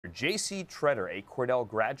JC Tretter, a Cornell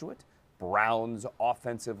graduate, Browns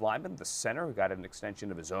offensive lineman, the center who got an extension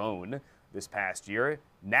of his own this past year,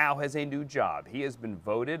 now has a new job. He has been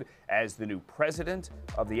voted as the new president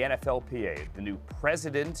of the NFLPA, the new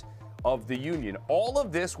president of the union. All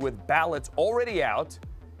of this with ballots already out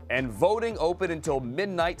and voting open until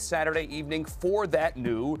midnight Saturday evening for that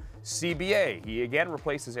new CBA. He again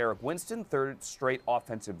replaces Eric Winston, third straight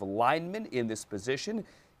offensive lineman in this position.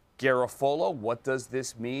 Garafolo, what does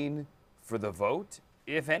this mean for the vote,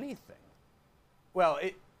 if anything? Well,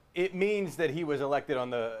 it means that he was elected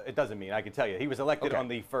on the, it doesn't mean, I can tell you, he was elected on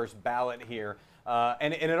the first ballot here.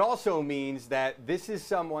 And it also means that this is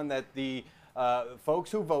someone that the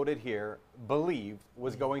folks who voted here believed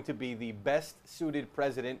was going to be the best suited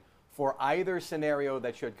president for either scenario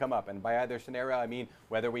that should come up. And by either scenario, I mean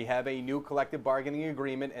whether we have a new collective bargaining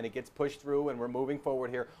agreement and it gets pushed through and we're moving forward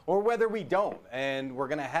here, or whether we don't and we're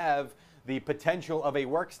going to have the potential of a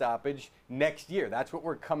work stoppage next year. That's what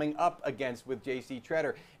we're coming up against with JC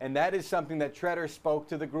Tretter. And that is something that Tretter spoke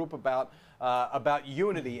to the group about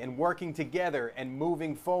unity and working together and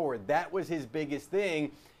moving forward. That was his biggest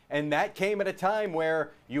thing. And that came at a time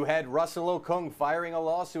where you had Russell Okung filing a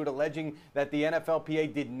lawsuit alleging that the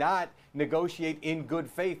NFLPA did not negotiate in good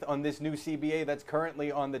faith on this new CBA that's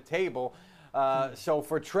currently on the table. So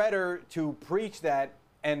for Tretter to preach that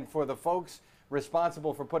and for the folks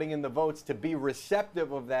responsible for putting in the votes to be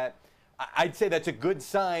receptive of that, I'd say that's a good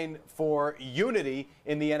sign for unity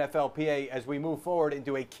in the NFLPA as we move forward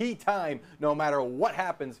into a key time, no matter what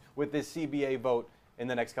happens with this CBA vote in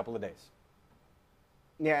the next couple of days.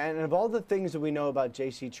 Yeah, and of all the things that we know about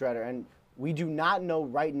JC Tretter, and we do not know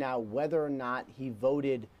right now whether or not he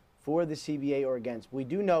voted for the CBA or against. We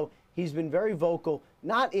do know he's been very vocal,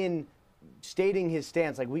 not in stating his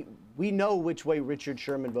stance. Like we know which way Richard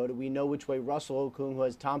Sherman voted. We know which way Russell Okung, who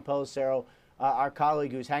has Tom Pelissero, our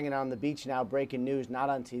colleague who's hanging out on the beach now, breaking news, not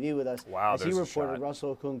on TV with us. Wow, as he reported,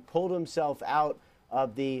 Russell Okung pulled himself out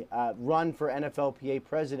of the run for NFLPA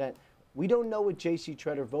president. We don't know what JC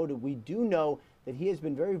Tretter voted. We do know that he has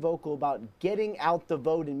been very vocal about getting out the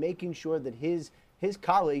vote and making sure that his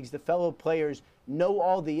colleagues, the fellow players, know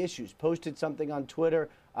all the issues. Posted something on Twitter,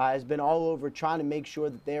 has been all over trying to make sure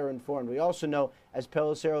that they are informed. We also know, as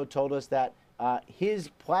Pelissero told us, that his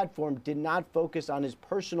platform did not focus on his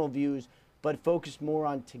personal views, but focused more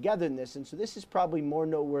on togetherness. And so this is probably more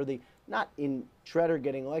noteworthy, not in Tretter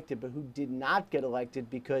getting elected, but who did not get elected,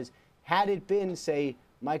 because had it been, say,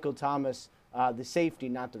 Michael Thomas, the safety,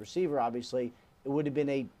 not the receiver, obviously, it would have been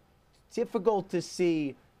a difficult to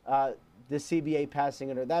see the CBA passing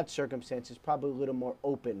under that circumstance. Is probably a little more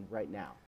open right now.